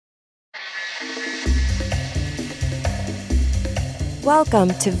Welcome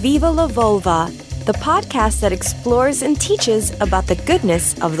to Viva la Vulva, the podcast that explores and teaches about the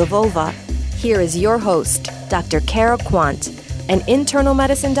goodness of the vulva. Here is your host, Dr. Kara Quant, an internal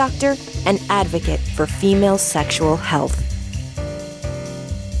medicine doctor and advocate for female sexual health.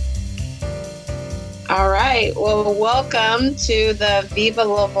 All right. Well, welcome to the Viva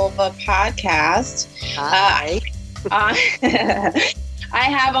la Vulva podcast. Hi. I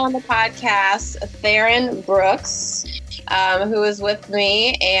have on the podcast Therin Brooks, who is with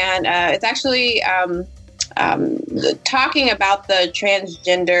me, and it's actually talking about the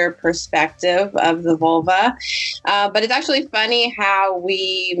transgender perspective of the vulva. But it's actually funny how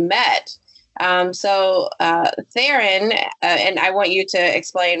we met. So Therin, and I want you to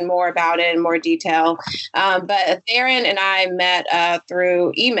explain more about it in more detail, but Therin and I met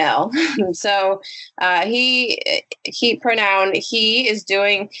through email. So he is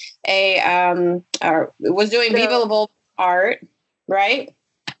doing was doing Viva la Vulva art, right?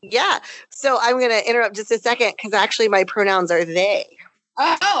 Yeah. So I'm going to interrupt just a second because actually my pronouns are they.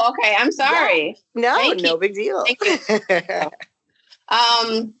 Oh, okay. I'm sorry. Yeah. No big deal. Thank you.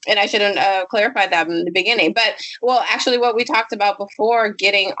 And I should have clarified that in the beginning. But, well, actually what we talked about before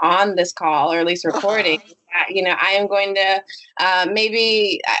getting on this call, or at least recording, I am going to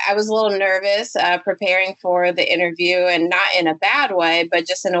maybe I was a little nervous preparing for the interview, and not in a bad way, but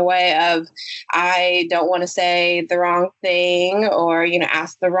just in a way of I don't want to say the wrong thing or,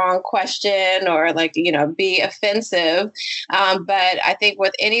 ask the wrong question or be offensive. But I think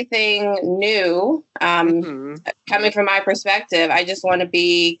with anything new, coming from my perspective, I just want to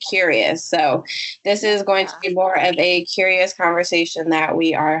be curious. So this is going to be more of a curious conversation that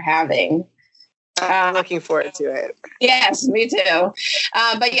we are having. I'm looking forward to it. Yes, me too.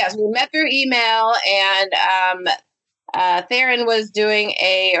 But yes, we met through email, and Therin was doing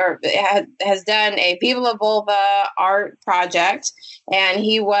has done a Viva la Vulva art project, and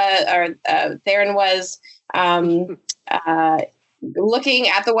Therin was looking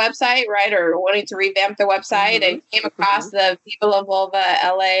at the website, right, or wanting to revamp the website, and came across the Viva la Vulva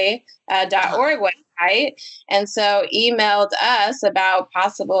LA.org website, and so emailed us about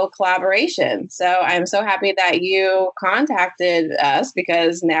possible collaboration. So I'm so happy that you contacted us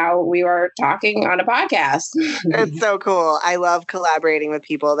because now we are talking on a podcast. It's so cool. I love collaborating with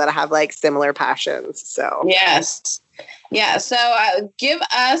people that have similar passions. So yes. Yeah. So give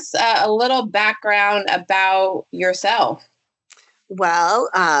us a little background about yourself. Well,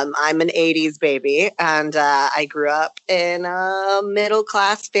 I'm an 80s baby, and I grew up in a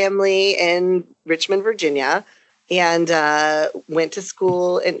middle-class family in Richmond, Virginia, and went to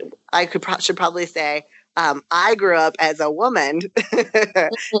school. And I should probably say I grew up as a woman,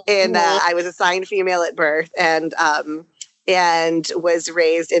 and I was assigned female at birth, and was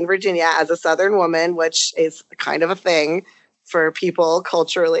raised in Virginia as a Southern woman, which is kind of a thing for people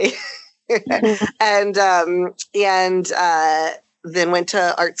culturally, and then went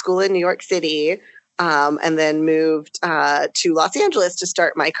to art school in New York City, and then moved to Los Angeles to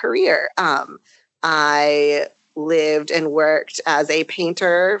start my career. I lived and worked as a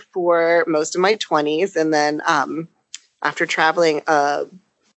painter for most of my 20s. And then after traveling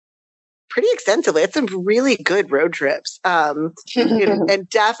pretty extensively, had some really good road trips and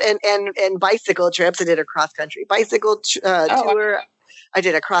bicycle trips. I did a cross-country bicycle tour. I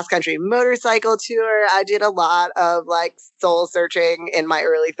did a cross-country motorcycle tour. I did a lot of soul searching in my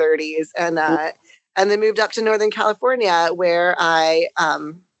early 30s, and then moved up to Northern California, where I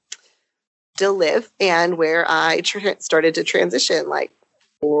still live and where I started to transition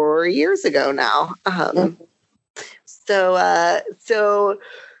 4 years ago now. So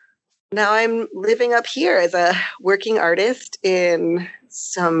now I'm living up here as a working artist in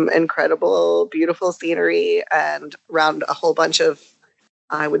some incredible, beautiful scenery and around a whole bunch of,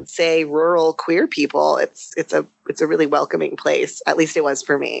 I would say, rural queer people. It's a really welcoming place. At least it was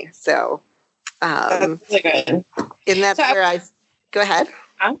for me. So, that's really good. And that's where I go ahead.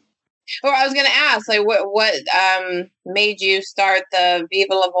 Well, I was going to ask, what made you start the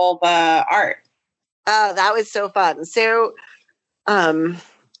Viva la Vulva art? Oh, that was so fun. So,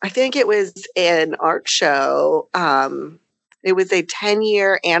 I think it was an art show. It was a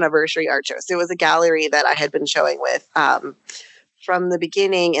 10-year anniversary art show. So it was a gallery that I had been showing with. From the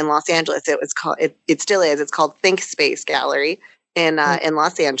beginning in Los Angeles. It was called, it still is, it's called Think Space Gallery in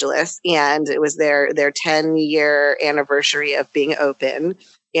Los Angeles. And it was their 10-year anniversary of being open.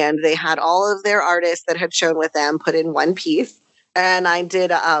 And they had all of their artists that had shown with them put in one piece. And I did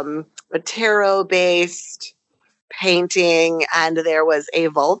a tarot-based painting, and there was a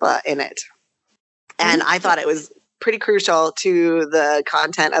vulva in it. And I thought it was pretty crucial to the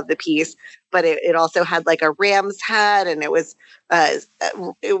content of the piece. But it also had like a ram's head, and it was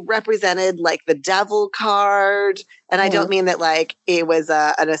it represented like the devil card. And I don't mean that like it was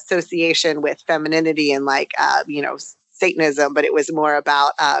an association with femininity and like Satanism, but it was more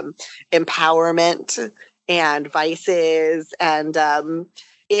about empowerment and vices, and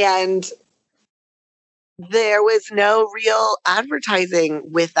there was no real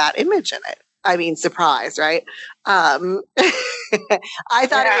advertising with that image in it. I mean, surprise, right? I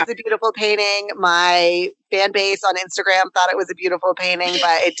thought it was a beautiful painting. My fan base on Instagram thought it was a beautiful painting,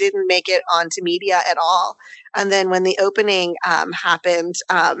 but it didn't make it onto media at all. And then when the opening happened,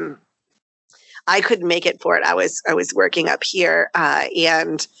 I couldn't make it for it. I was working up here,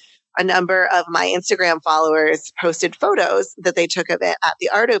 and a number of my Instagram followers posted photos that they took of it at the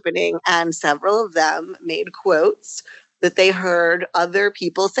art opening, and several of them made quotes that they heard other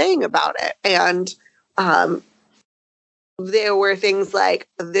people saying about it. And there were things like,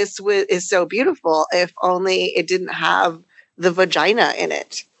 this is so beautiful. If only it didn't have the vagina in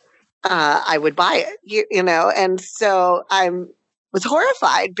it, I would buy it, you know? And so I was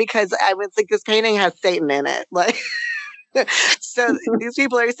horrified because I was like, this painting has Satan in it. Like, so these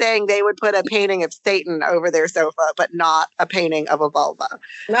people are saying they would put a painting of Satan over their sofa, but not a painting of a vulva.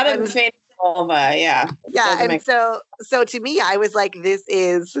 Not a painting of a vulva, yeah. Yeah, and so to me, I was like, this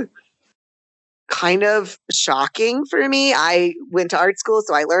is kind of shocking for me. I went to art school,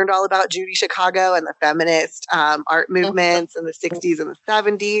 so I learned all about Judy Chicago and the feminist art movements in the 60s and the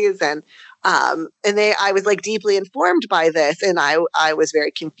 70s, and I was like deeply informed by this, and I was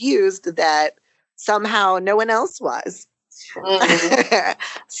very confused that somehow no one else was.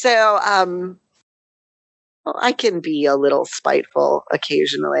 So I can be a little spiteful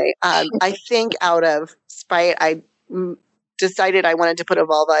occasionally. I think out of spite, I decided I wanted to put a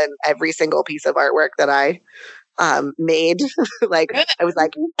vulva in every single piece of artwork that I made. Like, I was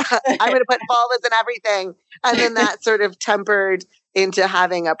like, I'm going to put vulvas in everything. And then that sort of tempered into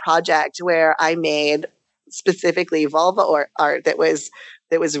having a project where I made specifically vulva art that was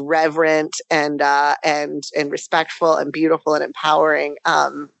reverent and respectful and beautiful and empowering.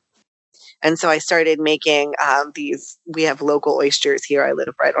 And so I started making these. We have local oysters here. I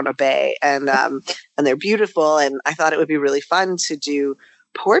live right on a bay, and they're beautiful. And I thought it would be really fun to do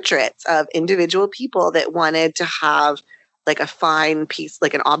portraits of individual people that wanted to have like a fine piece,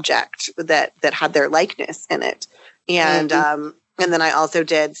 like an object that had their likeness in it. And and then I also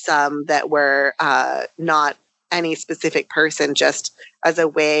did some that were not any specific person, just as a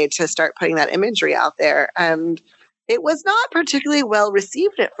way to start putting that imagery out there. And it was not particularly well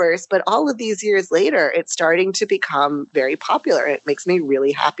received at first, but all of these years later, it's starting to become very popular. It makes me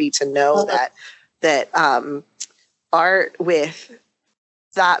really happy to know that art with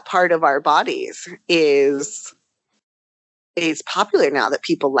that part of our bodies is popular now, that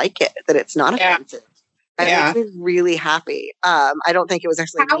people like it, that it's not offensive. And it makes me really happy. I don't think it was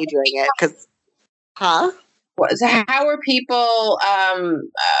actually me doing it because, how were people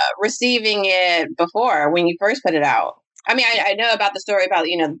receiving it before, when you first put it out? I mean, I know about the story about,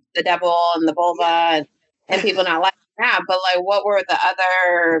 the devil and the vulva and people not liking that, but like, what were the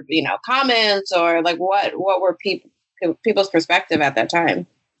other, comments, or like what were people's perspective at that time?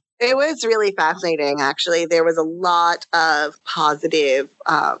 It was really fascinating, actually. There was a lot of positive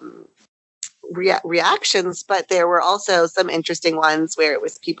reactions, but there were also some interesting ones where it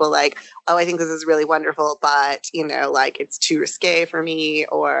was people like, oh, I think this is really wonderful, but like, it's too risque for me,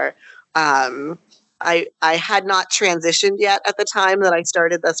 or I had not transitioned yet at the time that I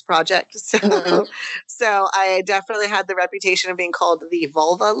started this project, so I definitely had the reputation of being called the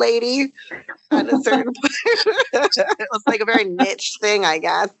vulva lady at a certain point. It was like a very niche thing, I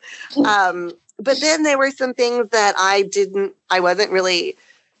guess. But then there were some things that I wasn't really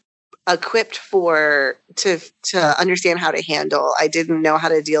equipped to understand how to handle. I didn't know how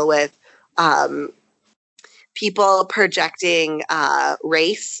to deal with people projecting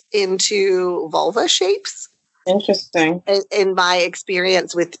race into vulva shapes. Interesting. In my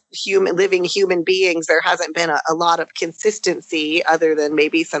experience with living human beings, there hasn't been a lot of consistency other than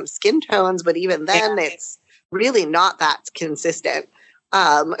maybe some skin tones, but even then it's really not that consistent.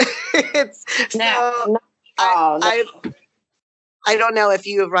 I don't know if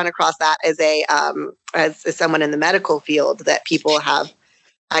you have run across that as someone in the medical field, that people have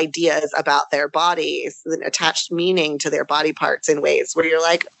ideas about their bodies and attached meaning to their body parts in ways where you're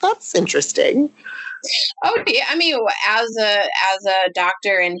like, that's interesting. Oh yeah, I mean, as a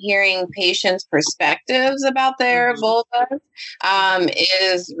doctor, and hearing patients' perspectives about their vulvas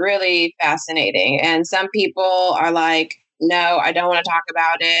is really fascinating. And some people are like, no, I don't want to talk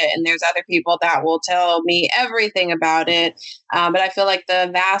about it. And there's other people that will tell me everything about it. But I feel like the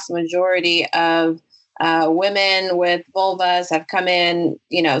vast majority of women with vulvas have come in,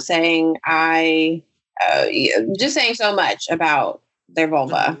 saying just saying so much about their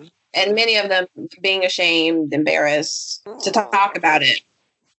vulva, and many of them being ashamed, embarrassed to talk about it.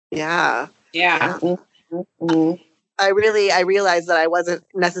 Yeah. Yeah. Mm-hmm. I realized that I wasn't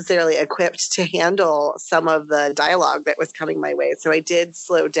necessarily equipped to handle some of the dialogue that was coming my way. So I did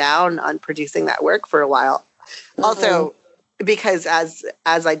slow down on producing that work for a while. Mm-hmm. Also, because as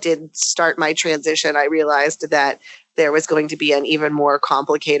I did start my transition, I realized that there was going to be an even more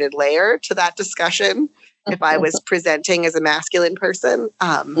complicated layer to that discussion if I was presenting as a masculine person.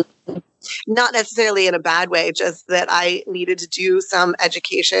 Not necessarily in a bad way, just that I needed to do some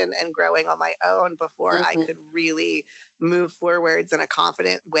education and growing on my own before I could really move forwards in a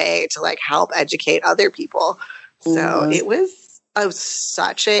confident way to like help educate other people. So it was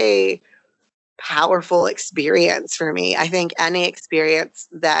such a powerful experience for me. I think any experience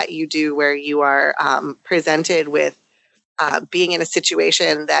that you do where you are presented with being in a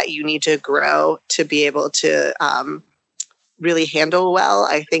situation that you need to grow to be able to really handle well,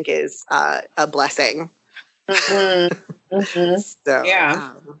 I think is a blessing. So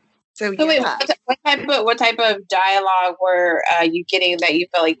yeah. So wait, what type of dialogue were you getting that you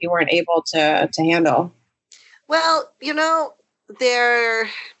felt like you weren't able to handle? Well,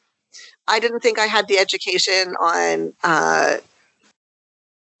 I didn't think I had the education on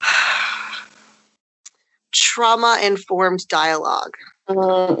trauma-informed dialogue.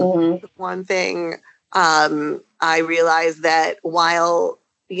 One thing I realized that while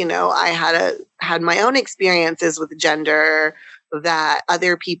I had my own experiences with gender, that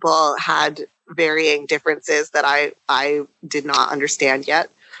other people had varying differences that I did not understand yet.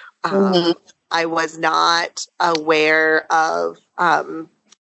 I was not aware of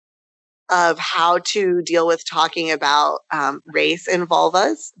how to deal with talking about race in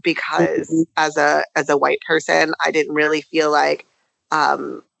vulvas because as a white person, I didn't really feel like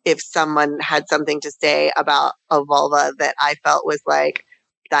if someone had something to say about a vulva that I felt was like,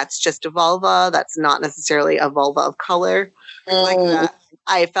 that's just a vulva, that's not necessarily a vulva of color. Like that.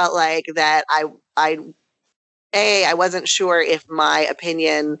 I felt like that I wasn't sure if my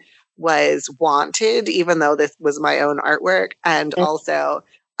opinion was wanted, even though this was my own artwork. And also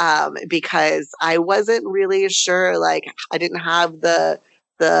because I wasn't really sure, like I didn't have the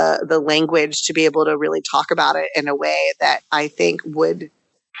language to be able to really talk about it in a way that I think would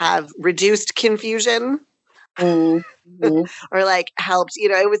have reduced confusion or like helped.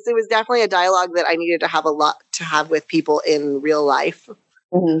 It was definitely a dialogue that I needed to have a lot to have with people in real life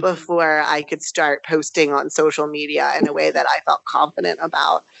before I could start posting on social media in a way that I felt confident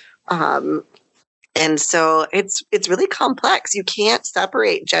about. And so it's really complex. You can't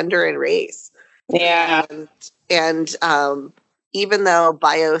separate gender and race. Yeah. And even though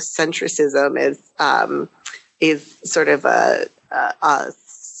biocentrism is sort of a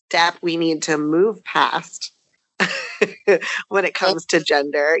step we need to move past when it comes to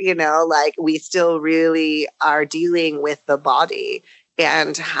gender, like we still really are dealing with the body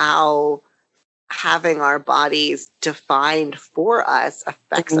and how having our bodies defined for us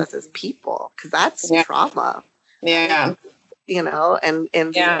affects us as people, because that's trauma. Yeah.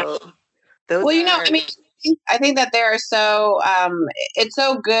 And yeah. Those I think that there are so it's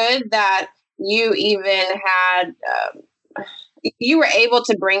so good that you even had you were able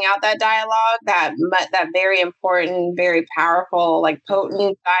to bring out that dialogue, that very important, very powerful, like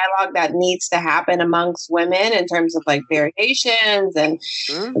potent dialogue that needs to happen amongst women in terms of like variations and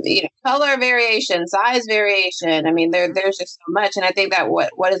color variation, size variation. I mean, there's just so much, and I think that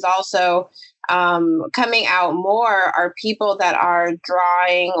what is also coming out more are people that are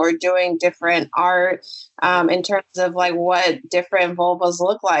drawing or doing different art in terms of like what different vulvas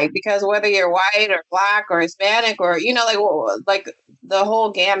look like, because whether you're white or black or Hispanic or like the whole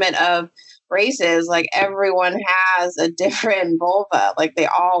gamut of races, like everyone has a different vulva, like they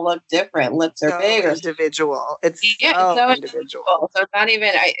all look different. Lips are big or individual. It's so individual. So it's not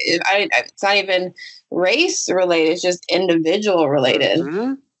even it's not even race related, it's just individual related.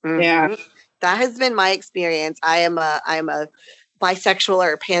 Yeah. That has been my experience. I am a bisexual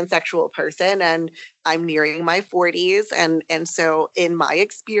or pansexual person, and I'm nearing my 40s. And so in my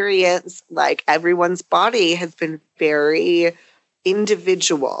experience, like everyone's body has been very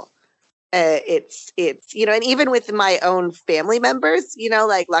individual. It's and even with my own family members,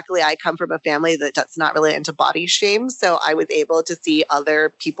 like luckily I come from a family that's not really into body shame. So I was able to see other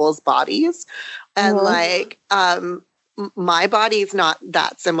people's bodies and like my body is not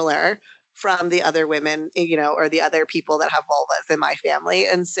that similar from the other women, or the other people that have vulvas in my family.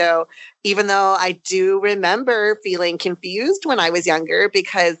 And so even though I do remember feeling confused when I was younger,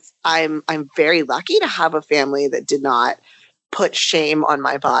 because I'm very lucky to have a family that did not put shame on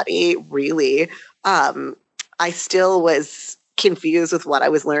my body, really, I still was confused with what I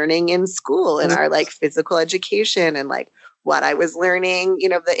was learning in school and our like physical education and like what I was learning.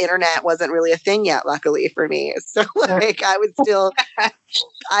 The internet wasn't really a thing yet, luckily for me. So like I was still,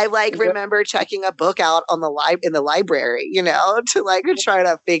 I like remember checking a book out on in the library, to like try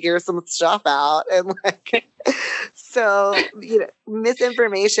to figure some stuff out. And like, so,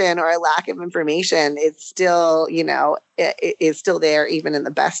 misinformation or a lack of information is still, it is still there even in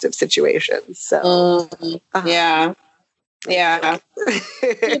the best of situations. So, yeah. Yeah.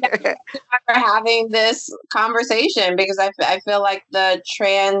 We're having this conversation because I feel like the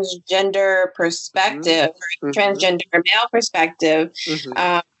transgender perspective, transgender male perspective,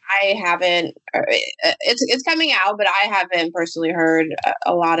 I haven't, it's coming out, but I haven't personally heard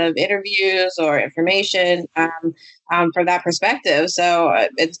a lot of interviews or information from that perspective. So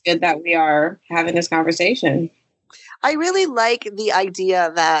it's good that we are having this conversation. I really like the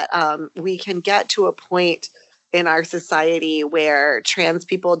idea that we can get to a point in our society where trans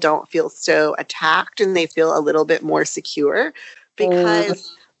people don't feel so attacked and they feel a little bit more secure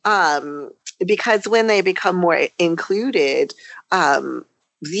because when they become more included,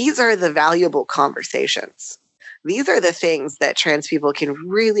 these are the valuable conversations. These are the things that trans people can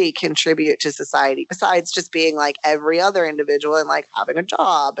really contribute to society besides just being like every other individual and like having a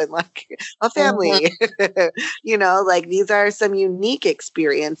job and like a family. Like these are some unique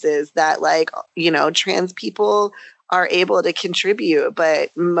experiences that like, trans people are able to contribute,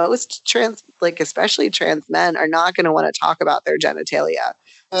 but most trans, like especially trans men, are not going to want to talk about their genitalia.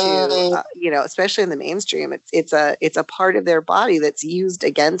 Especially in the mainstream, it's a part of their body that's used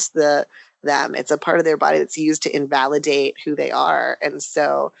against them. It's a part of their body that's used to invalidate who they are. And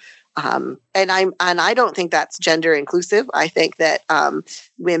so, and I don't think that's gender inclusive. I think that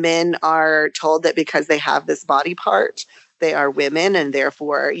women are told that because they have this body part, they are women and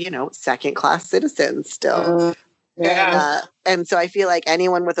therefore, second-class citizens still. And so I feel like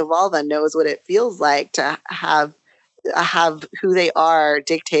anyone with a vulva knows what it feels like to have who they are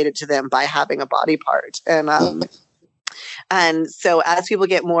dictated to them by having a body part. And so as people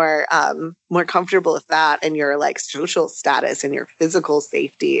get more comfortable with that and your like social status and your physical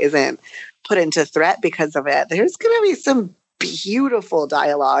safety isn't put into threat because of it, there's going to be some beautiful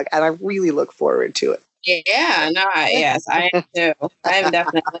dialogue and I really look forward to it. Yeah, no, yes, I am too. I am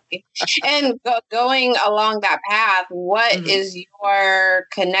definitely. And going along that path, what is your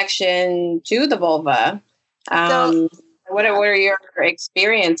connection to the vulva? What are your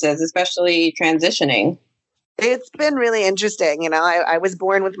experiences, especially transitioning? It's been really interesting. I was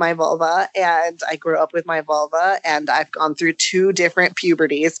born with my vulva and I grew up with my vulva and I've gone through 2 different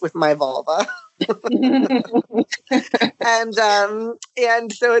puberties with my vulva. and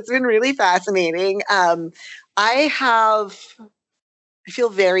so it's been really fascinating. I feel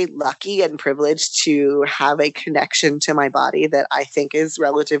very lucky and privileged to have a connection to my body that I think is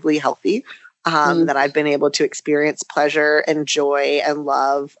relatively healthy. That I've been able to experience pleasure and joy and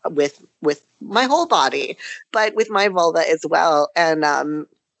love with my whole body, but with my vulva as well. And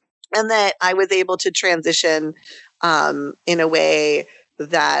that I was able to transition in a way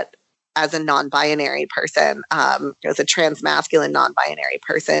that as a non-binary person, as a trans-masculine non-binary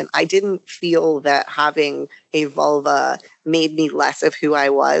person, I didn't feel that having a vulva made me less of who I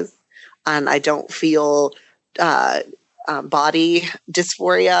was. And I don't feel body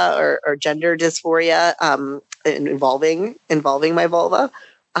dysphoria or gender dysphoria involving my vulva.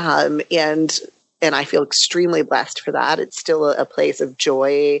 And I feel extremely blessed for that. It's still a place of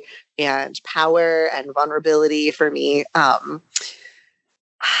joy and power and vulnerability for me.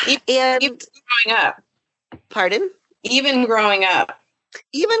 Even growing up. Pardon? Even growing up.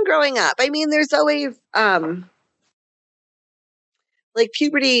 I mean, there's always like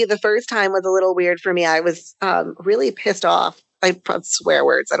puberty the first time was a little weird for me. I was really pissed off. I probably swear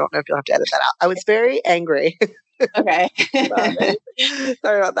words. I don't know if you'll have to edit that out. I was very angry. Okay.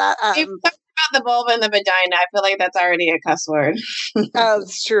 Sorry about that. You've talked about the vulva and the vagina. I feel like that's already a cuss word.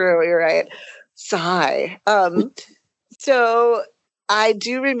 That's true. You're right. Sigh. So I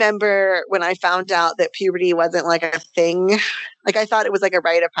do remember when I found out that puberty wasn't like a thing. Like I thought it was like a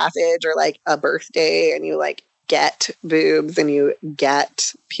rite of passage or like a birthday and you like get boobs and you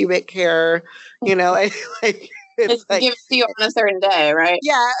get pubic hair, it's like gives to you on a certain day, right?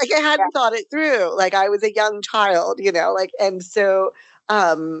 Yeah, like I hadn't thought it through. Like I was a young child, and so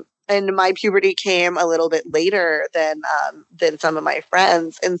my puberty came a little bit later than some of my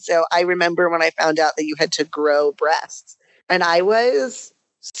friends. And so I remember when I found out that you had to grow breasts, and I was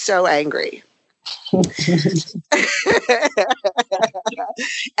so angry. and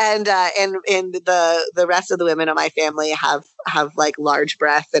the rest of the women in my family have like large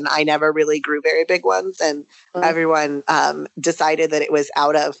breasts, and I never really grew very big ones. And everyone decided that it was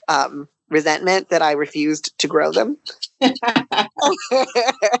out of resentment that I refused to grow them.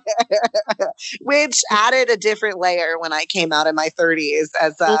 Which added a different layer when I came out in my 30s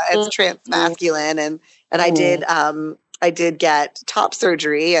as trans masculine, and I did get top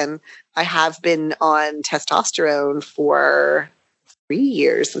surgery, and I have been on testosterone for 3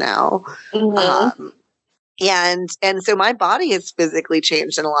 years now. And so my body has physically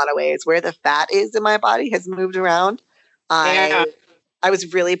changed in a lot of ways. Where the fat is in my body has moved around. I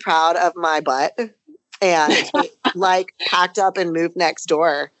was really proud of my butt, and it, like, packed up and moved next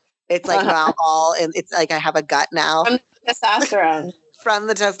door. It's like now and it's like I have a gut now. From the testosterone. From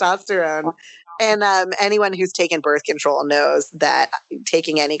the testosterone. And anyone who's taken birth control knows that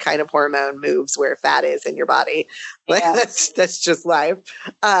taking any kind of hormone moves where fat is in your body. Like, that's just life.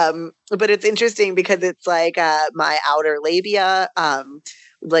 But it's interesting because it's like my outer labia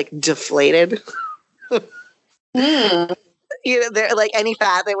like deflated. You know, there, like any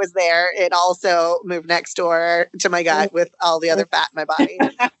fat that was there, it also moved next door to my gut with all the other fat in my body.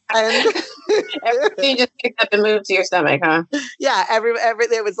 And everything just picked up and moved to your stomach, huh? Yeah, every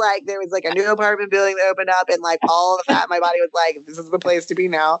there was like a new apartment building that opened up, and like all the fat in my body was like, this is the place to be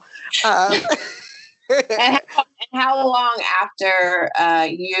now. And how long after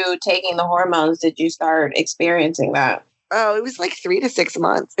you taking the hormones did you start experiencing that? Oh, it was like 3 to 6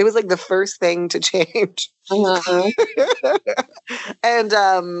 months. It was like the first thing to change. And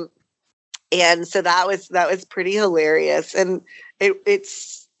so that was pretty hilarious. And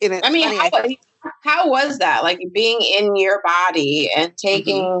it's, you know, I mean, how was that? Like being in your body and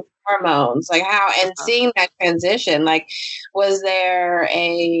taking hormones, like how, and seeing that transition, like, was there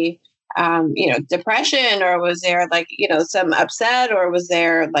a, depression, or was there like, some upset, or was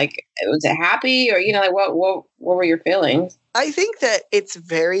there like, was it happy, or, like what were your feelings? I think that it's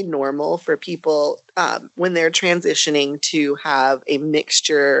very normal for people when they're transitioning to have a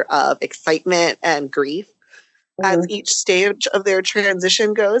mixture of excitement and grief as each stage of their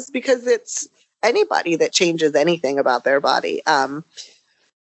transition goes, because it's anybody that changes anything about their body.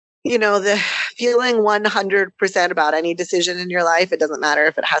 The feeling 100% about any decision in your life, it doesn't matter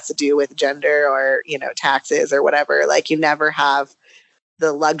if it has to do with gender or, taxes or whatever, like you never have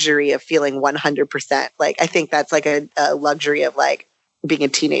the luxury of feeling 100%. Like, I think that's like a luxury of like being a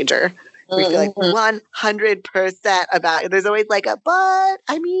teenager. We feel like 100% about it. There's always like a, but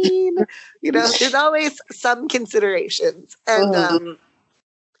I mean, there's always some considerations. And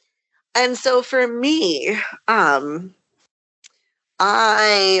so for me,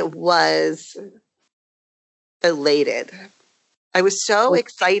 I was elated. I was so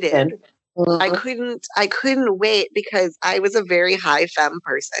excited. I couldn't wait, because I was a very high femme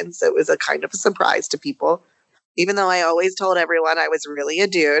person. So it was a kind of a surprise to people, even though I always told everyone I was really a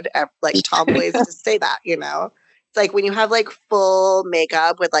dude, like tomboys to say that, It's like when you have like full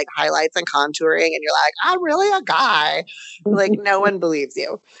makeup with like highlights and contouring and you're like, I'm really a guy. Like no one believes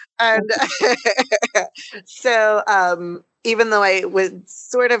you. And so even though I was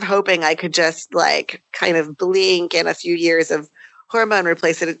sort of hoping I could just like kind of blink and a few years of hormone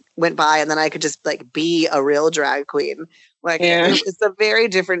replacement went by and then I could just like be a real drag queen. Like it's a very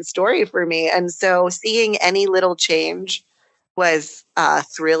different story for me. And so seeing any little change was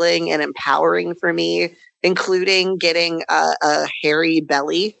thrilling and empowering for me, including getting a hairy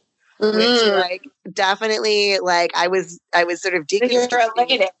belly, which like definitely like I was sort of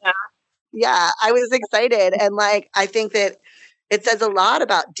deconstructing. Yeah, I was excited. And like, I think that it says a lot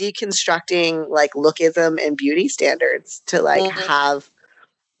about deconstructing like lookism and beauty standards to like have,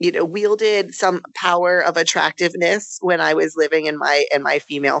 wielded some power of attractiveness when I was living in my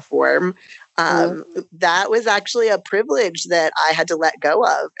female form. That was actually a privilege that I had to let go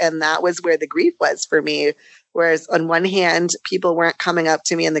of. And that was where the grief was for me. Whereas on one hand, people weren't coming up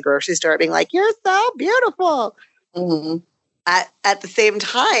to me in the grocery store being like, you're so beautiful. At the same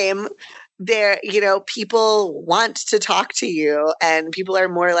time, there, people want to talk to you, and people are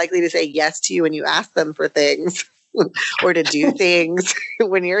more likely to say yes to you when you ask them for things or to do things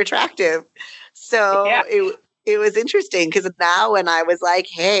when you're attractive. So it was interesting, because now when I was like,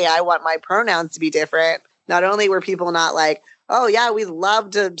 hey, I want my pronouns to be different, not only were people not like, oh yeah, we love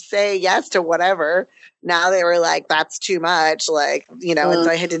to say yes to whatever. Now they were like, that's too much. Like, and so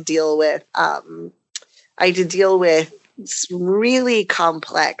I had to deal with really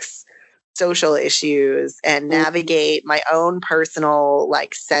complex social issues and navigate my own personal,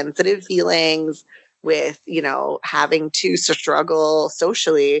 like, sensitive feelings with, having to struggle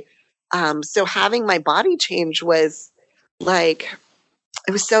socially. So having my body change was like,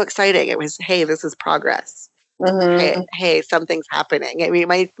 it was so exciting. It was, hey, this is progress. Hey, something's happening. I mean,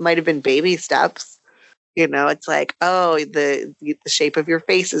 it might have been baby steps. It's like, oh, the shape of your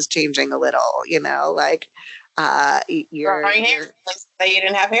face is changing a little. Like, growing hair that you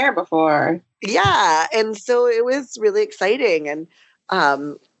didn't have hair before. Yeah, and so it was really exciting, and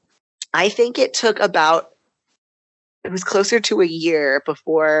I think it was closer to a year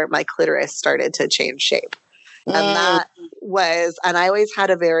before my clitoris started to change shape, and I always had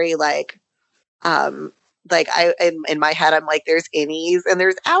a very like I in my head I'm like, there's innies and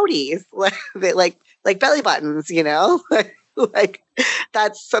there's outies, like belly buttons, like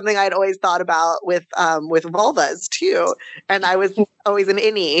that's something I'd always thought about with vulvas too, and I was always an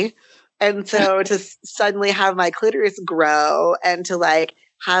innie, and so to suddenly have my clitoris grow and to like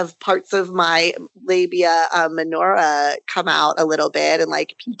have parts of my labia minora come out a little bit and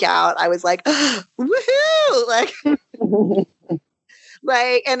like peek out, I was like, woohoo! Like.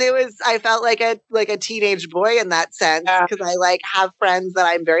 And I felt like a teenage boy in that sense, because I like have friends that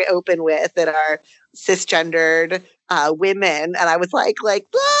I'm very open with that are cisgendered women, and I was like, look,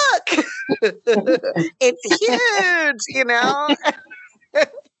 it's huge,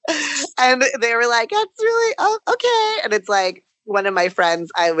 and they were like, that's really okay, and it's like one of my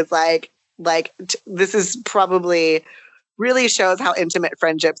friends, I was like, this is probably really shows how intimate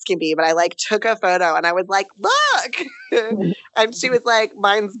friendships can be. But I like took a photo and I was like, look, and she was like,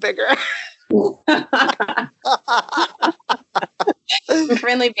 mine's bigger.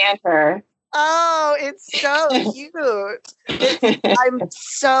 Friendly banter. Oh, it's so cute. I'm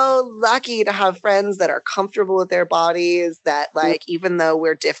so lucky to have friends that are comfortable with their bodies, that like, even though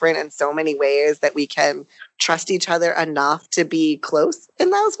we're different in so many ways, that we can trust each other enough to be close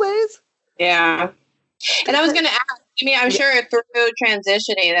in those ways. Yeah. And I was going to ask, I mean, I'm sure through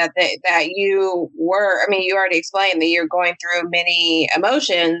transitioning that you were, I mean, you already explained that you're going through many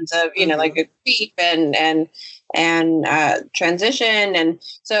emotions of, like a grief and transition. And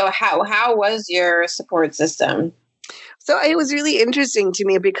so how was your support system? So it was really interesting to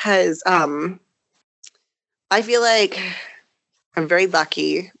me because I feel like I'm very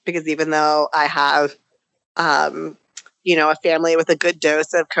lucky, because even though I have, a family with a good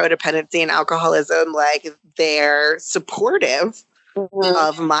dose of codependency and alcoholism, like, they're supportive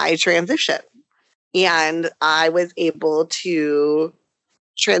of my transition. And I was able to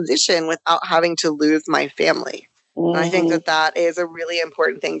transition without having to lose my family. And I think that is a really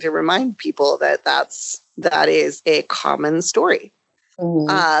important thing to remind people, that is a common story.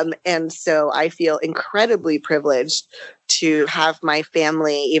 And so I feel incredibly privileged to have my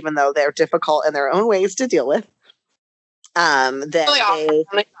family, even though they're difficult in their own ways to deal with.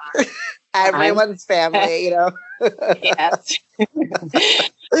 Everyone's family, Yes.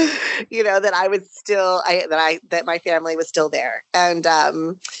 That I was still, that my family was still there. And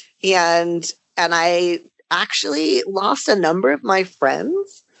I actually lost a number of my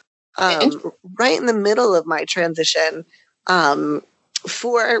friends, right in the middle of my transition,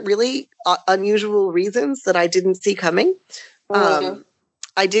 for really unusual reasons that I didn't see coming.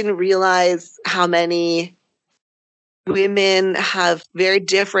 I didn't realize how many women have very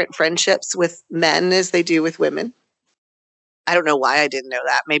different friendships with men as they do with women. I don't know why I didn't know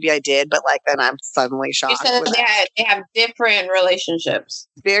that. Maybe I did, but like then I'm suddenly shocked. You said they have different relationships.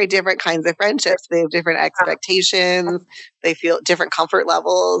 Very different kinds of friendships. They have different expectations. They feel different comfort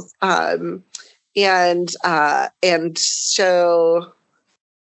levels. And so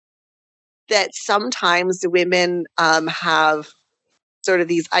that sometimes the women have sort of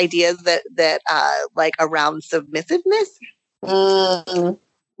these ideas that like around submissiveness,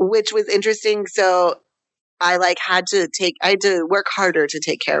 which was interesting. So I had to work harder to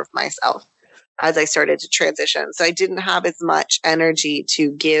take care of myself as I started to transition. So I didn't have as much energy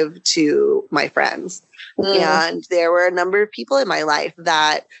to give to my friends. And there were a number of people in my life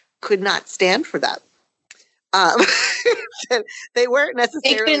that could not stand for that. They weren't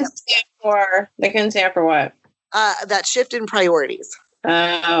necessarily. They couldn't stand for what? That shift in priorities.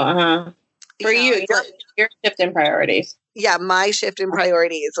 For your shift in priorities. Yeah, my shift in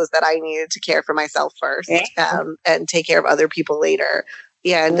priorities was that I needed to care for myself first, and take care of other people later.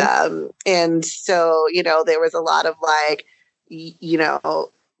 And so, there was a lot of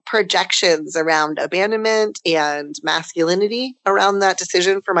projections around abandonment and masculinity around that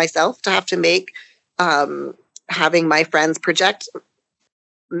decision for myself to have to make, having my friends project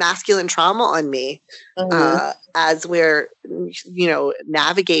masculine trauma on me as we're,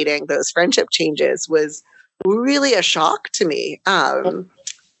 navigating those friendship changes was really a shock to me.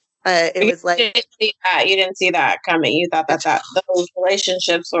 It was like you didn't see that coming. You thought that those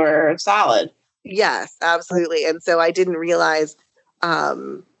relationships were solid. Yes, absolutely. And so I didn't realize,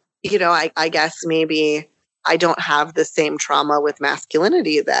 I guess maybe I don't have the same trauma with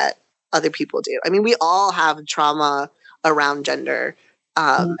masculinity that other people do. I mean, we all have trauma around gender.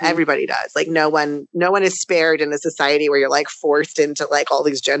 Everybody does. Like no one is spared in a society where you're like forced into like all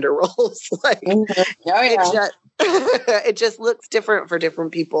these gender roles. Like it just looks different for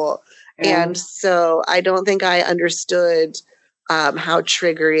different people. And so I don't think I understood how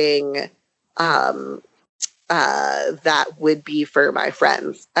triggering that would be for my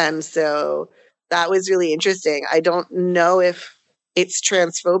friends. And so that was really interesting. I don't know if it's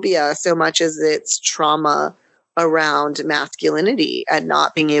transphobia so much as it's trauma around masculinity and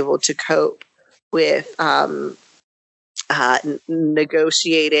not being able to cope with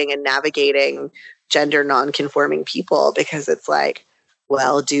negotiating and navigating gender non-conforming people, because it's like,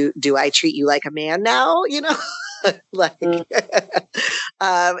 well, do I treat you like a man now? Like, and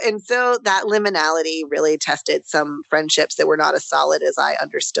so that liminality really tested some friendships that were not as solid as I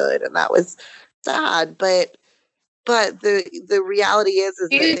understood, and that was sad. But the reality is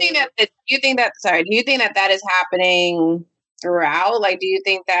do you think that is happening throughout? Like, do you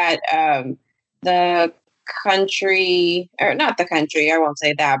think that the country, or not the country, I won't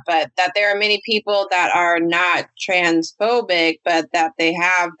say that, but that there are many people that are not transphobic, but that they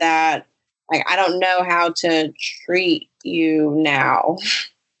have that, like, I don't know how to treat you now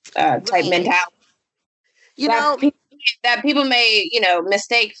type mentality. That people may,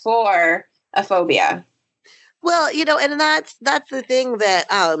 mistake for a phobia. Well, and that's the thing that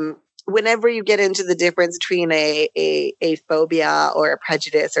whenever you get into the difference between a phobia or a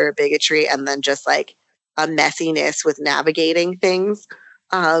prejudice or a bigotry and then just like a messiness with navigating things,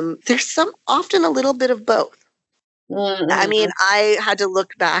 there's often a little bit of both. I mean, I had to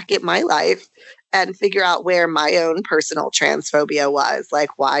look back at my life and figure out where my own personal transphobia was.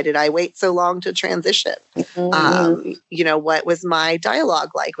 Like, why did I wait so long to transition? What was my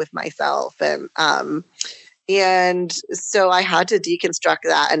dialogue like with myself? And so I had to deconstruct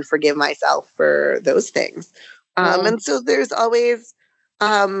that and forgive myself for those things. And so there's always,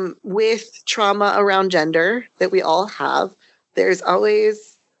 with trauma around gender that we all have, there's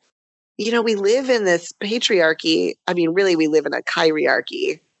always, we live in this patriarchy. I mean, really, we live in a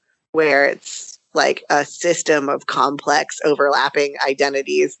chiriarchy where it's like a system of complex overlapping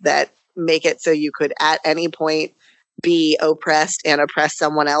identities that make it so you could at any point be oppressed and oppress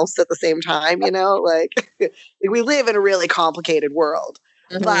someone else at the same time, like we live in a really complicated world.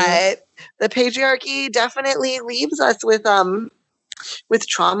 But the patriarchy definitely leaves us with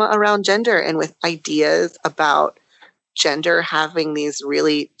trauma around gender and with ideas about gender having these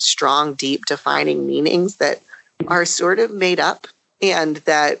really strong, deep, defining meanings that are sort of made up, and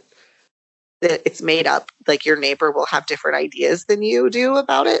that it's made up. Like your neighbor will have different ideas than you do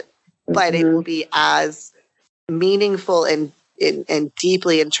about it, but it will be as meaningful and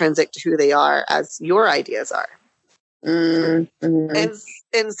deeply intrinsic to who they are as your ideas are. And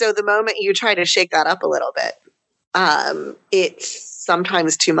so the moment you try to shake that up a little bit, it's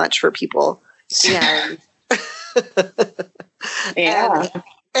sometimes too much for people. And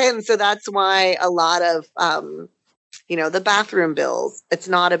and so that's why a lot of the bathroom bills, it's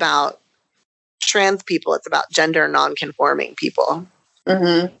not about trans people, it's about gender non-conforming people.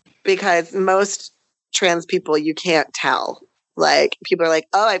 Because most trans people, you can't tell. Like, people are like,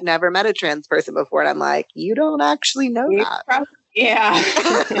 oh, I've never met a trans person before. And I'm like, you don't actually know that.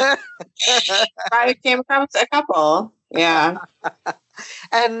 Probably came across a couple. Yeah.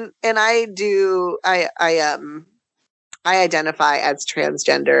 And I identify as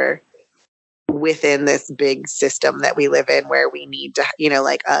transgender within this big system that we live in, where we need to,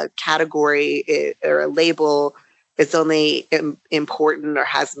 like a category or a label is only important or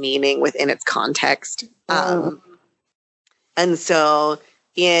has meaning within its context. And so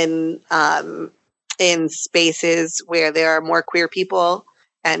in spaces where there are more queer people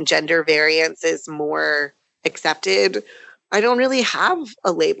and gender variance is more accepted, I don't really have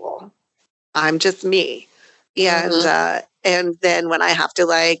a label. I'm just me. And then when I have to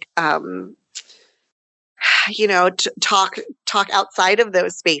talk outside of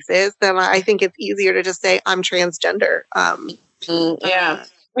those spaces, then I think it's easier to just say I'm transgender.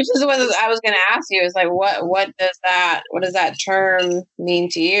 Which is what I was going to ask you, is like, what does that term mean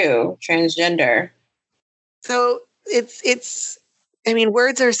to you, transgender? So it's, I mean,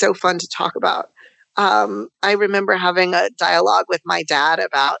 words are so fun to talk about. I remember having a dialogue with my dad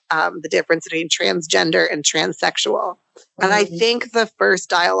about the difference between transgender and transsexual. Mm-hmm. And I think the first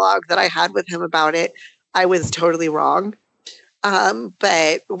dialogue that I had with him about it, I was totally wrong.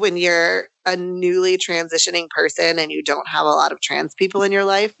 But when you're a newly transitioning person and you don't have a lot of trans people in your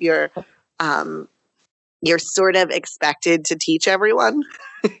life, you're sort of expected to teach everyone.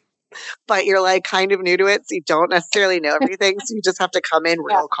 But you're like kind of new to it, so you don't necessarily know everything. So you just have to come in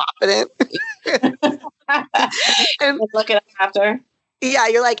real confident. And look it up after. Yeah,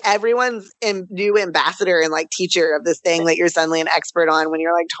 you're like everyone's new ambassador and like teacher of this thing that you're suddenly an expert on when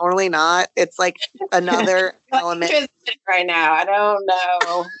you're like totally not. It's like another element. Right now, I don't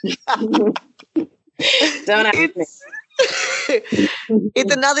know. Don't ask me.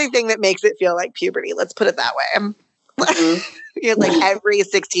 It's another thing that makes it feel like puberty. Let's put it that way. Mm-hmm. You're like every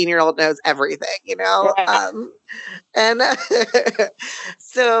 16-year-old knows everything, you know? Yeah. And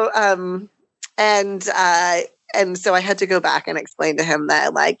so I had to go back and explain to him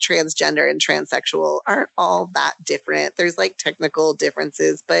that like transgender and transsexual aren't all that different. There's like technical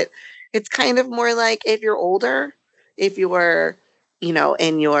differences, but it's kind of more like if you're older, if you were, you know,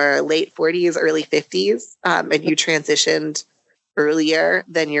 in your late 40s, early 50s, and you transitioned earlier,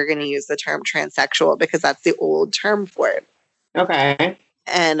 then you're going to use the term transsexual because that's the old term for it. Okay.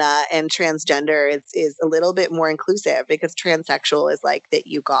 And transgender is a little bit more inclusive because transsexual is like that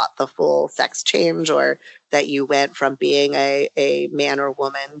you got the full sex change or that you went from being a man or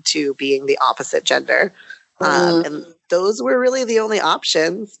woman to being the opposite gender. And those were really the only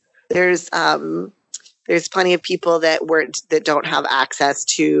options. There's plenty of people that don't have access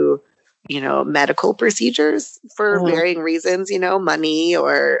to, you know, medical procedures for varying reasons, you know, money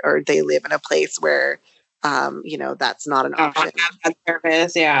or they live in a place where, you know, that's not an option. That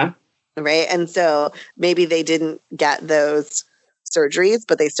service, yeah. Right. And so maybe they didn't get those surgeries,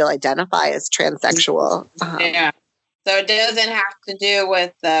 but they still identify as transsexual. Yeah. So it doesn't have to do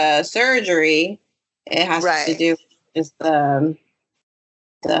with the surgery. It has to do with just the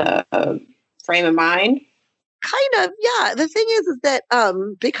frame of mind. Kind of, yeah. The thing is that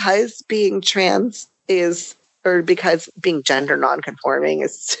because being trans because being gender nonconforming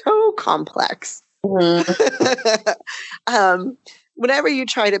is so complex. Whenever you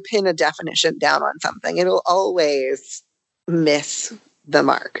try to pin a definition down on something, it'll always miss the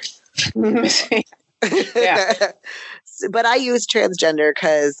mark. Yeah. But I use transgender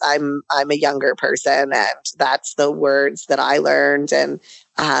because I'm a younger person, and that's the words that I learned, and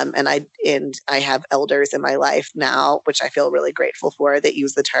I have elders in my life now, which I feel really grateful for, that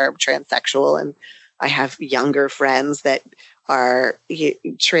use the term transsexual, and I have younger friends that are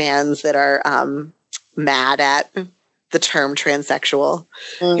trans that are mad at the term transsexual.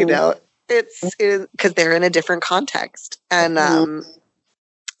 You know, it's because they're in a different context, and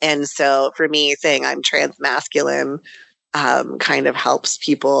so for me, saying I'm trans masculine kind of helps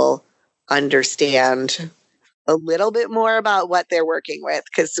people understand a little bit more about what they're working with.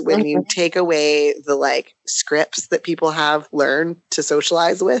 Because when you take away the like scripts that people have learned to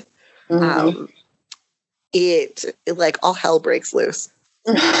socialize with, it like all hell breaks loose.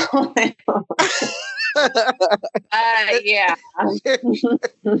 Yeah.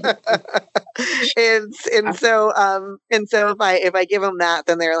 and so if I give them that,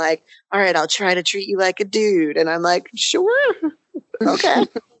 then they're like, all right, I'll try to treat you like a dude, and I'm like, sure, okay.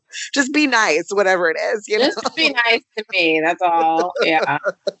 Just be nice, whatever it is, you know. Just be nice to me. That's all. Yeah.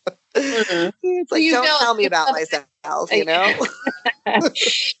 It's like, don't tell me about myself, you know.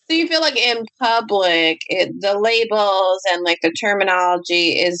 So you feel like in public, the labels and like the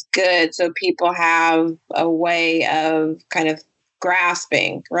terminology is good, so people have a way of kind of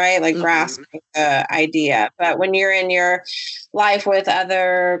grasping, right? Like grasping the idea. But when you're in your life with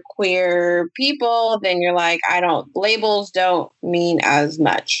other queer people, then you're like, labels don't mean as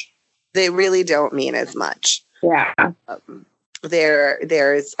much. They really don't mean as much. Yeah. I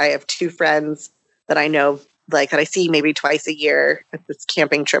have two friends that I know, like, that I see maybe twice a year at this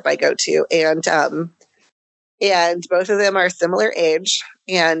camping trip I go to. And both of them are similar age.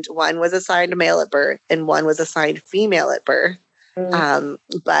 And one was assigned male at birth and one was assigned female at birth.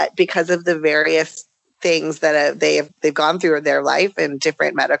 But because of the various things that they've gone through in their life and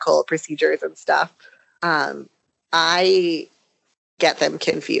different medical procedures and stuff, I get them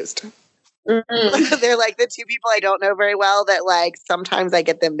confused. They're like the two people I don't know very well that like sometimes I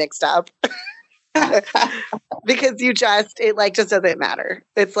get them mixed up. Because it like just doesn't matter.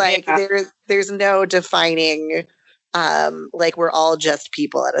 It's like there's no defining like we're all just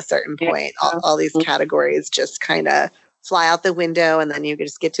people at a certain point. All these categories just kind of fly out the window, and then you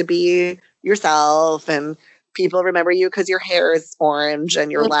just get to be yourself, and people remember you because your hair is orange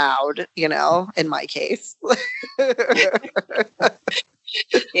and you're loud, you know, in my case.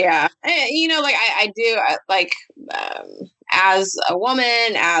 Yeah. And, you know, like I do like, as a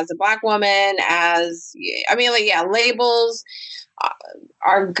woman, as a Black woman, I mean, like, yeah, labels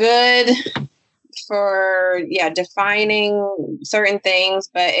are good for, defining certain things,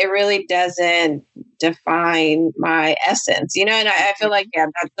 but it really doesn't define my essence, you know? And I feel like,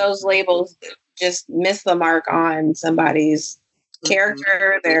 that those labels just miss the mark on somebody's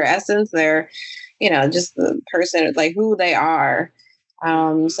character, their essence, their, just the person, like who they are.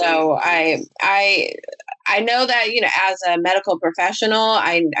 So I know that, as a medical professional,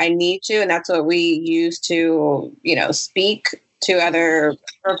 I need to, and that's what we use to, speak to other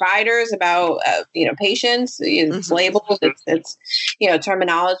providers about, patients. It's labels, it's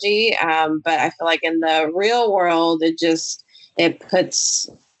terminology. But I feel like in the real world, it puts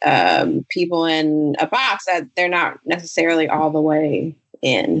people in a box that they're not necessarily all the way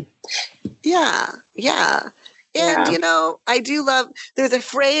in. Yeah. And, I do love, there's a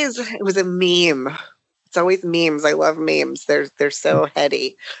phrase, it was a meme. It's always memes. I love memes. They're so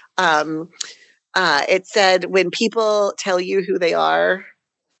heady. It said, when people tell you who they are,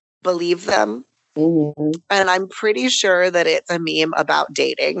 believe them. Mm-hmm. And I'm pretty sure that it's a meme about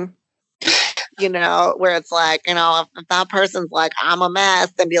dating, where it's like, if that person's like, I'm a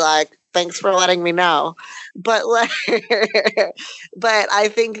mess, then be like, thanks for letting me know. But like, but I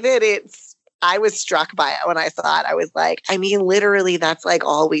think that I was struck by it when I saw it. I was like, I mean, literally, that's like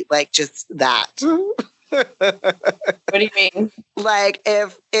all we like, just that. What do you mean? Like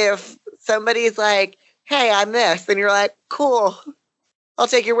if somebody's like, hey, I'm this, and you're like, cool, I'll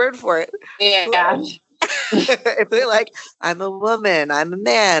take your word for it. Yeah. If they're like, I'm a woman, I'm a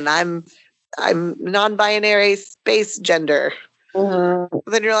man, I'm non-binary space gender,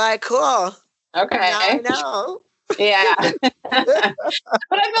 then you're like, cool. Okay. Now I know. Yeah. But I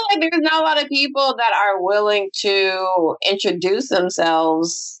feel like there's not a lot of people that are willing to introduce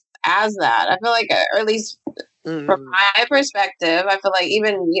themselves as that. I feel like, or at least from my perspective, I feel like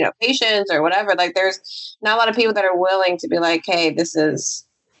even, patients or whatever, like there's not a lot of people that are willing to be like, hey, this is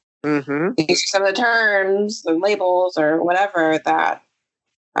these are some of the terms or labels or whatever that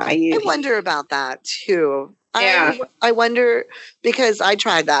I use. I wonder about that too. Yeah. I wonder, because I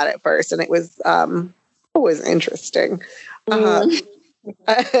tried that at first and it was interesting. And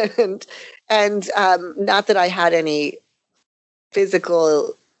not that I had any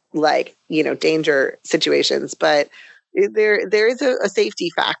physical, like, danger situations, but there is a safety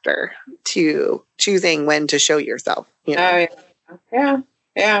factor to choosing when to show yourself. Yeah.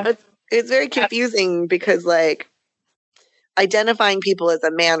 It's very confusing because, like, identifying people as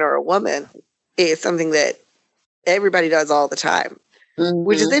a man or a woman is something that everybody does all the time,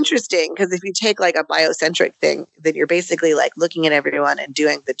 which is interesting because if you take like a biocentric thing, then you're basically like looking at everyone and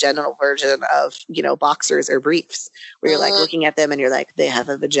doing the genital version of, boxers or briefs, where you're like looking at them and you're like, they have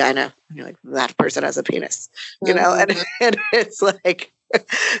a vagina. And you're like, that person has a penis, and it's like,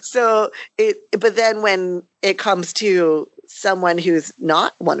 but then when it comes to someone who's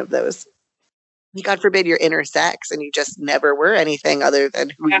not one of those, God forbid you're intersex and you just never were anything other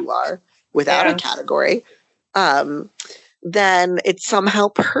than who you are without a category, then it's somehow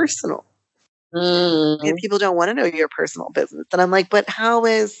personal. And people don't want to know your personal business. And I'm like, but how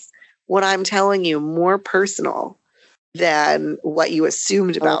is what I'm telling you more personal than what you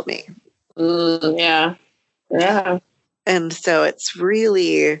assumed about me? Yeah. And so it's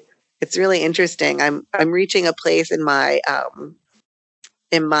really interesting. I'm reaching a place in my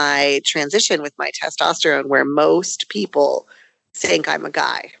transition with my testosterone where most people think I'm a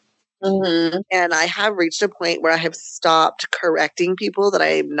guy. And I have reached a point where I have stopped correcting people that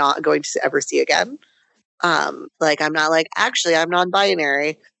I'm not going to ever see again. Like, I'm not like, actually, I'm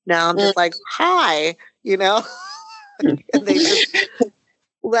non-binary. Now I'm just like, hi, and they just,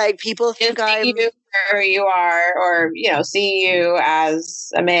 like, people think I'm you where you are, or, see you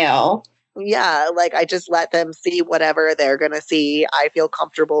as a male. Yeah, like, I just let them see whatever they're going to see. I feel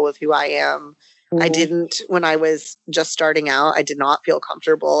comfortable with who I am. I didn't, when I was just starting out, I did not feel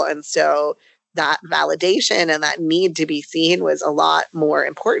comfortable. And so that validation and that need to be seen was a lot more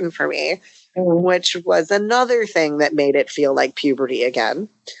important for me, which was another thing that made it feel like puberty again.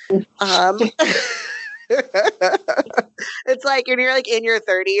 It's like when you're like in your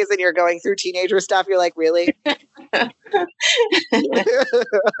 30s and you're going through teenager stuff, you're like, really? You're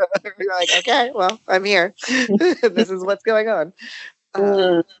like, okay, well, I'm here. This is what's going on.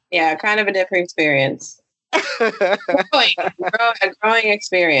 Yeah, kind of a different experience. A growing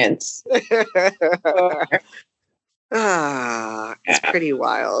experience. It's pretty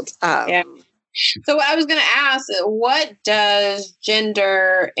wild. Yeah. So I was going to ask, what does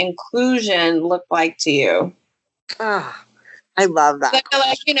gender inclusion look like to you? Oh, I love that. I feel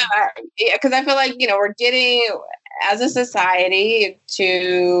like, because I feel like, we're getting as a society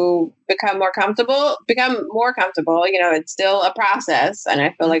to become more comfortable. It's still a process. And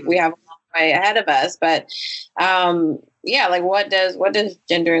I feel like we have a long way ahead of us. But like what does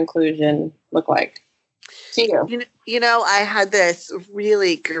gender inclusion look like to you? I had this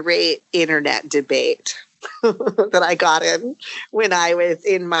really great internet debate that I got in when I was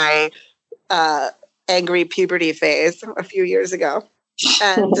in my angry puberty phase a few years ago.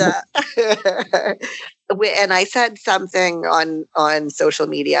 And and I said something on social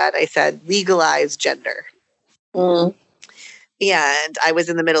media, and I said, legalize gender. And I was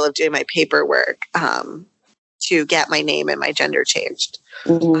in the middle of doing my paperwork to get my name and my gender changed.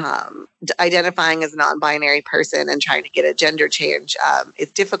 Identifying as a non-binary person and trying to get a gender change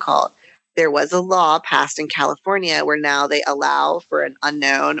is difficult. There was a law passed in California where now they allow for an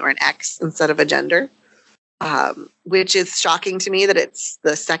unknown or an X instead of a gender, which is shocking to me that it's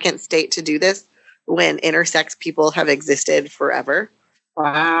the second state to do this when intersex people have existed forever.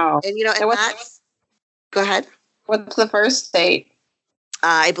 Wow. And, go ahead. What's the first state?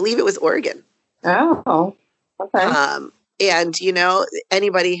 I believe it was Oregon. Oh, okay. And,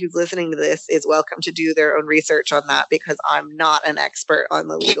 anybody who's listening to this is welcome to do their own research on that, because I'm not an expert on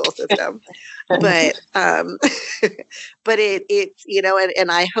the legal system. But but it's,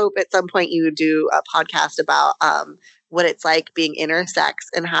 and I hope at some point you do a podcast about what it's like being intersex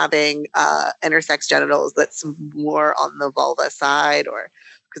and having intersex genitals that's more on the vulva side, or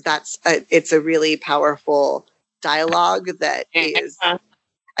because it's a really powerful dialogue that is.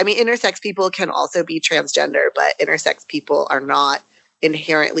 I mean, intersex people can also be transgender, but intersex people are not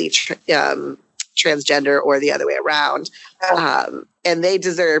inherently transgender or the other way around. And they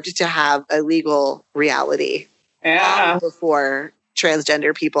deserved to have a legal reality before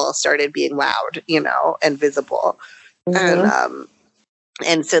transgender people started being loud, and visible.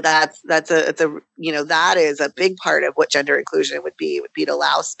 And so that is a big part of what gender inclusion would be to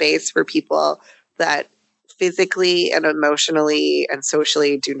allow space for people that physically and emotionally and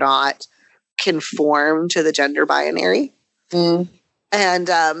socially do not conform to the gender binary. And, and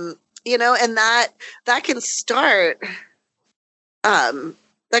that can start,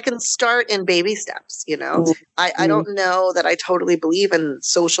 in baby steps, I don't know that I totally believe in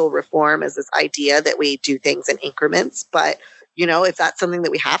social reform as this idea that we do things in increments, but, if that's something that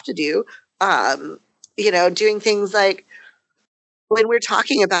we have to do, doing things like, when we're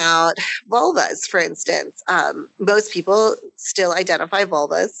talking about vulvas, for instance, most people still identify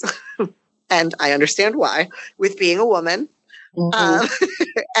vulvas, and I understand why, with being a woman,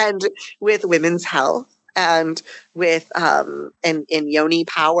 and with women's health, and with in yoni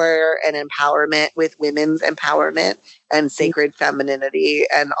power and empowerment, with women's empowerment and sacred femininity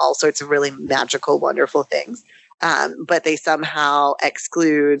and all sorts of really magical, wonderful things. But they somehow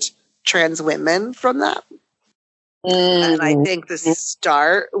exclude trans women from that. And I think the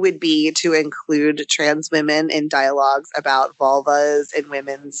start would be to include trans women in dialogues about vulvas and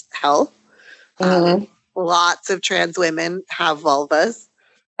women's health. Lots of trans women have vulvas.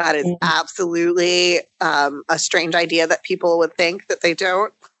 That is absolutely a strange idea that people would think that they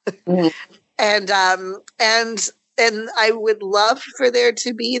don't. And I would love for there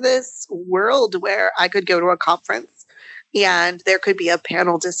to be this world where I could go to a conference and there could be a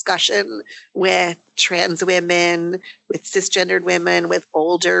panel discussion with trans women, with cisgendered women, with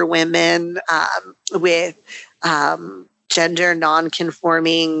older women, with gender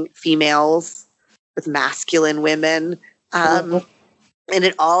non-conforming females, with masculine women, and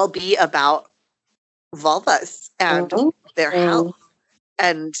it all be about vulvas and their health.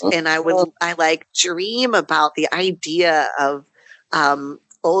 And I dream about the idea of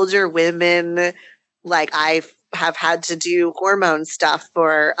older women, like I have had to do hormone stuff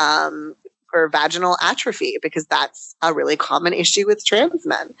for vaginal atrophy, because that's a really common issue with trans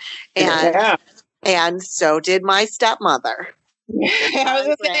men. And so did my stepmother.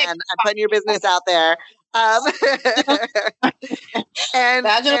 I'm putting your business out there. And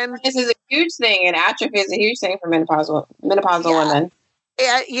vaginal is a huge thing, and atrophy is a huge thing for menopausal women.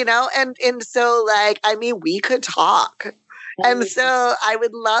 Yeah, and so we could talk. And so I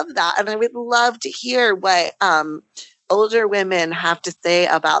would love that. And I would love to hear what older women have to say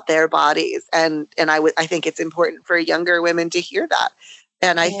about their bodies. And I think it's important for younger women to hear that.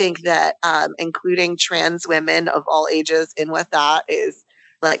 And I think that including trans women of all ages in with that is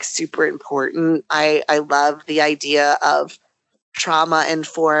super important. I love the idea of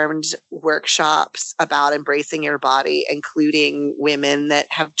trauma-informed workshops about embracing your body, including women that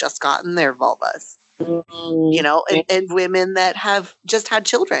have just gotten their vulvas, you know, and women that have just had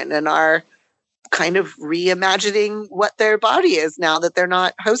children and are kind of reimagining what their body is now that they're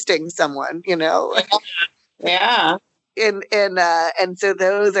not hosting someone, you know? Yeah. And so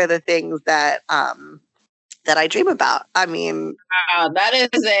those are the things that I dream about. I mean,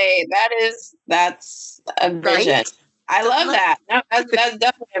 that's a vision. Right? I love that. That's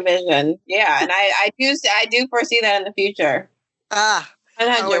definitely a vision. Yeah, and I do foresee that in the future.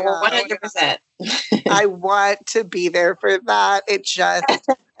 100%. I want to be there for that. It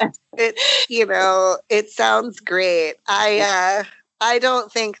sounds great. I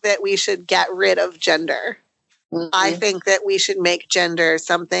don't think that we should get rid of gender. Mm-hmm. I think that we should make gender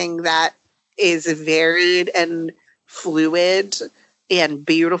something that is varied and fluid and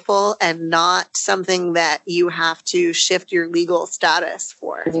beautiful, and not something that you have to shift your legal status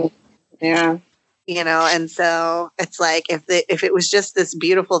for. Yeah. You know, and so it's like if it was just this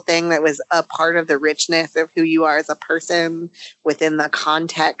beautiful thing that was a part of the richness of who you are as a person within the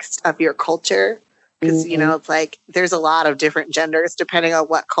context of your culture, because you know, it's like there's a lot of different genders depending on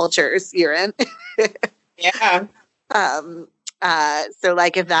what cultures you're in. Yeah. So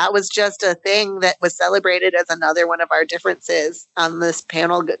like if that was just a thing that was celebrated as another one of our differences on this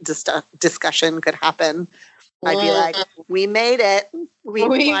panel discussion could happen, I'd be like, we made it. We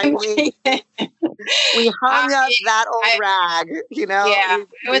finally we hung up that old rag, you know. Yeah,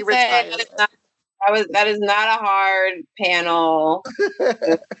 I would say that is not a hard panel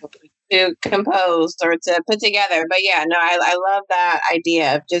to compose or to put together. But yeah, no, I love that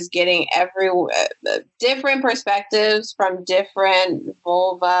idea of just getting different perspectives from different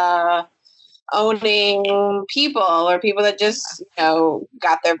vulva owning people, or people that just, you know,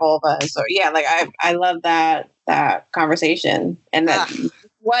 got their vulvas, or like I love that conversation, and that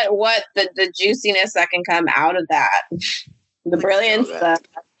what the juiciness that can come out of that, the brilliance, the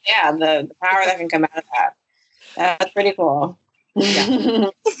power that can come out of that. That's pretty cool. Yeah.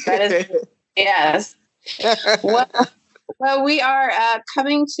 That is, yes. Well, we are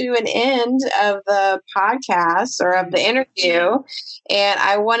coming to an end of the podcast, or of the interview, and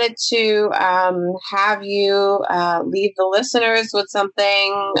I wanted to have you leave the listeners with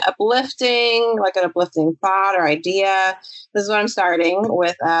something uplifting, like an uplifting thought or idea. This is what I'm starting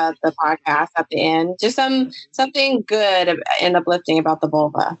with the podcast at the end. Just something good and uplifting about the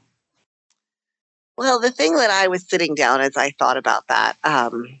vulva. Well, the thing that I was sitting down as I thought about that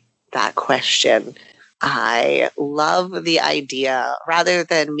question, I love the idea, rather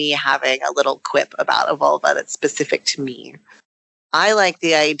than me having a little quip about a vulva that's specific to me. I like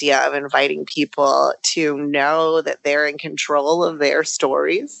the idea of inviting people to know that they're in control of their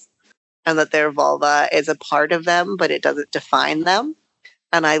stories, and that their vulva is a part of them, but it doesn't define them.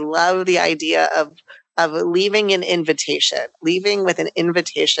 And I love the idea of leaving with an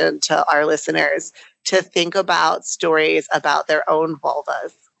invitation to our listeners to think about stories about their own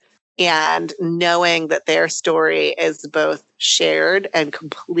vulvas, and knowing that their story is both shared and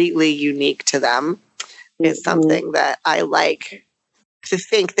completely unique to them is something that I like to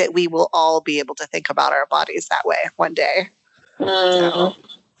think that we will all be able to think about our bodies that way one day. So.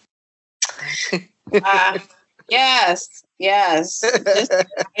 Yes. Just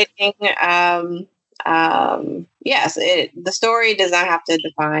exciting. Yes, the story does not have to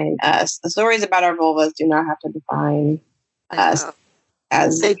define us. The stories about our vulvas do not have to define us.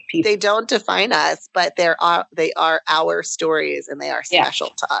 As they don't define us, but they are our stories, and they are special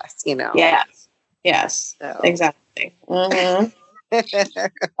to us, you know. Yes, so. Exactly. Mm-hmm.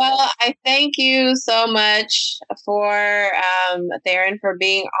 Well, I thank you so much for Therin, for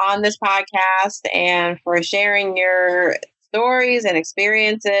being on this podcast and for sharing your stories and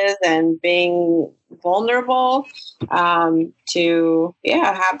experiences and being vulnerable to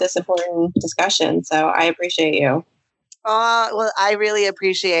have this important discussion. So I appreciate you. Well, I really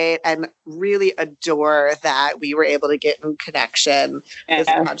appreciate and really adore that we were able to get in connection. Yeah. This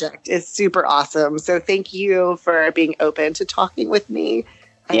project is super awesome. So thank you for being open to talking with me.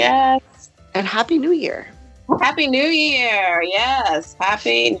 Yes. And Happy New Year. Happy New Year. Yes.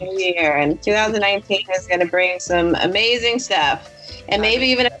 Happy New Year. And 2019 is going to bring some amazing stuff, and maybe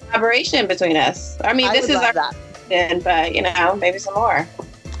even a collaboration between us. I mean, this is our that. But, you know, maybe some more.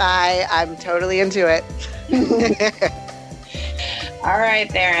 I'm totally into it. All right,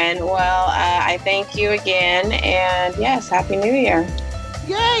 Therin. Well, I thank you again. And yes, Happy New Year.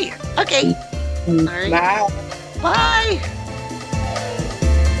 Yay. Okay. All right. Bye. Bye.